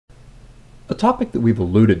topic that we've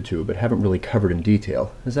alluded to but haven't really covered in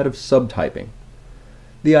detail is that of subtyping.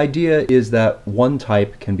 The idea is that one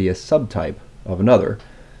type can be a subtype of another,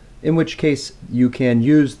 in which case you can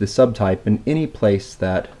use the subtype in any place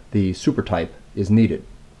that the supertype is needed.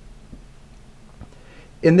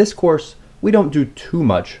 In this course, we don't do too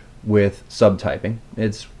much with subtyping.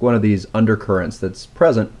 It's one of these undercurrents that's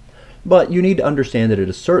present, but you need to understand it at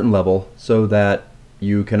a certain level so that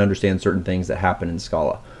you can understand certain things that happen in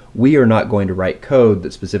Scala. We are not going to write code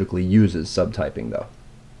that specifically uses subtyping, though.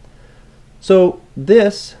 So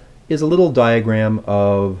this is a little diagram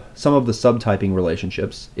of some of the subtyping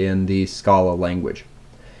relationships in the Scala language.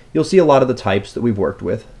 You'll see a lot of the types that we've worked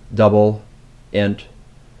with: double, int,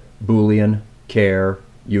 boolean, char,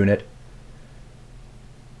 unit,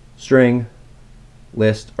 string,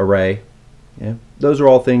 list, array. Yeah, those are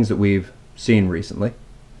all things that we've seen recently.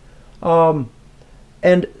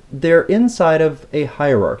 And they're inside of a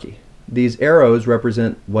hierarchy. These arrows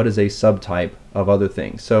represent what is a subtype of other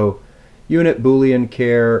things. So unit, boolean,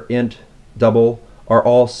 char, int, double are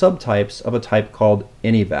all subtypes of a type called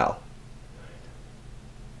anyval.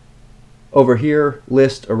 Over here,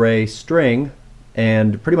 list, array, string,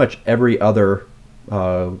 and pretty much every other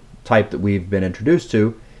type that we've been introduced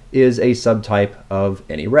to is a subtype of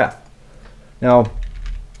anyref. Now,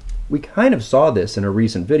 we kind of saw this in a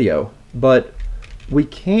recent video, but we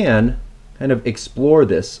can kind of explore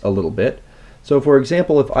this a little bit. So for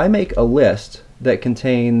example, if I make a list that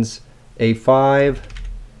contains a 5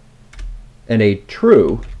 and a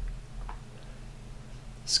true,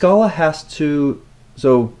 Scala has to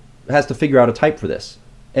figure out a type for this.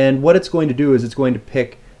 And what it's going to do is it's going to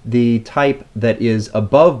pick the type that is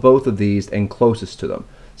above both of these and closest to them.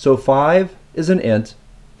 So 5 is an int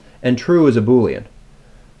and true is a boolean.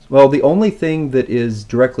 Well, the only thing that is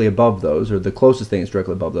directly above those, or the closest thing is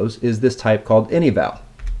directly above those, is this type called anyval.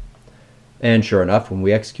 And sure enough, when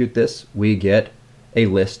we execute this, we get a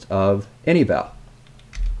list of anyval.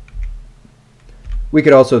 We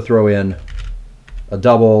could also throw in a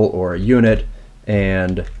double or a unit,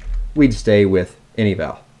 and we'd stay with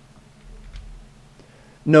anyval.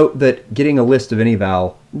 Note that getting a list of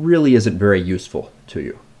anyval really isn't very useful to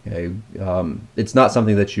you. Okay? It's not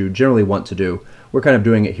something that you generally want to do. We're kind of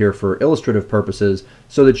doing it here for illustrative purposes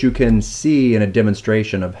so that you can see in a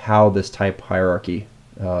demonstration of how this type hierarchy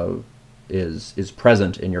is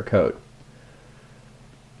present in your code.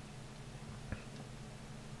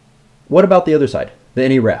 What about the other side, the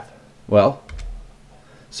anyref? Well,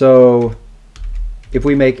 so if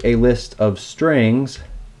we make a list of strings,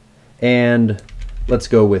 and let's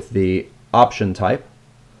go with the option type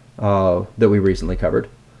that we recently covered.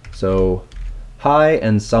 So high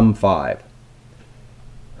and sum5.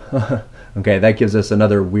 Okay, that gives us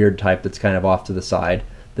another weird type that's kind of off to the side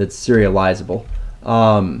that's serializable.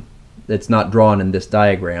 It's not drawn in this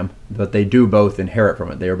diagram, but they do both inherit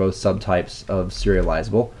from it. They are both subtypes of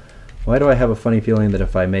serializable. Why do I have a funny feeling that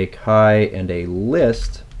if I make high and a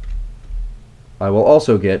list, I will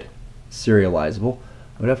also get serializable?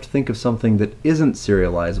 I would have to think of something that isn't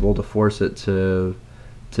serializable to force it to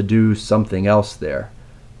do something else there.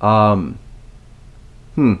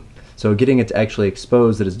 So getting it to actually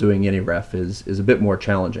expose that it's doing anyref is a bit more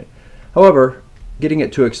challenging. However, getting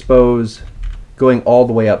it to expose going all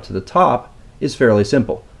the way up to the top is fairly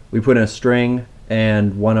simple. We put in a string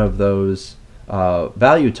and one of those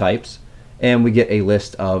value types, and we get a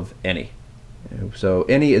list of any. So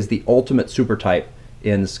any is the ultimate supertype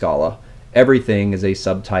in Scala. Everything is a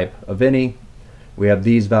subtype of any. We have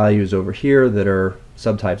these values over here that are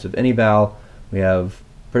subtypes of anyval. We have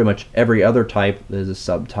pretty much every other type that is a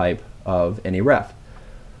subtype of anyref.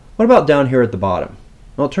 What about down here at the bottom?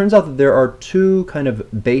 Well, it turns out that there are two kind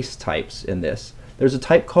of base types in this. There's a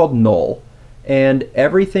type called null, and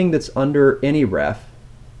everything that's under anyref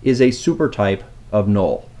is a supertype of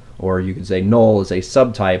null. Or you could say null is a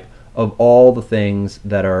subtype of all the things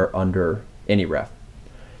that are under anyref.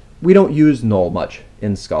 We don't use null much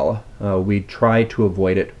in Scala. We try to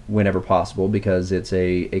avoid it whenever possible because it's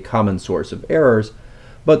a common source of errors,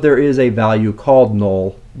 but there is a value called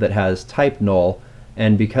null that has type null,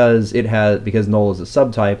 and because null is a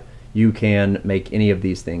subtype, you can make any of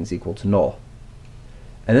these things equal to null.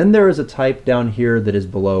 And then there is a type down here that is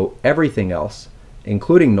below everything else,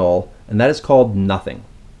 including null, and that is called nothing.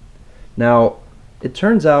 Now, it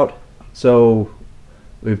turns out, so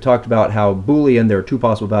we've talked about how Boolean, there are two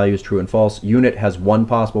possible values, true and false. Unit has one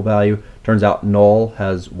possible value. Turns out null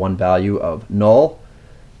has one value of null.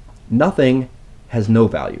 Nothing has no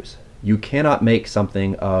values. You cannot make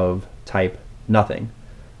something of type nothing.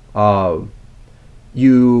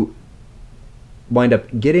 wind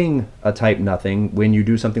up getting a type nothing when you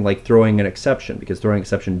do something like throwing an exception, because throwing an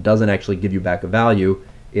exception doesn't actually give you back a value.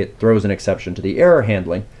 It throws an exception to the error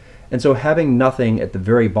handling. And so having nothing at the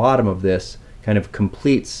very bottom of this kind of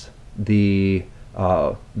completes the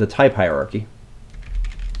type hierarchy.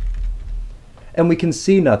 And we can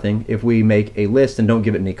see nothing if we make a list and don't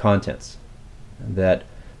give it any contents. That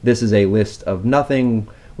this is a list of nothing,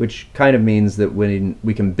 which kind of means that when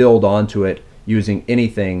we can build onto it using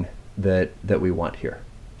anything that we want here.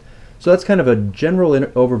 So that's kind of a general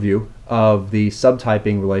overview of the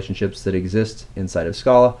subtyping relationships that exist inside of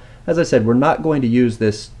Scala. As I said, we're not going to use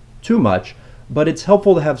this too much, but it's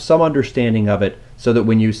helpful to have some understanding of it so that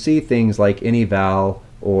when you see things like any val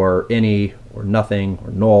or any or nothing or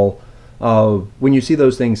null, when you see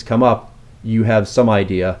those things come up, you have some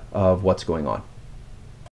idea of what's going on.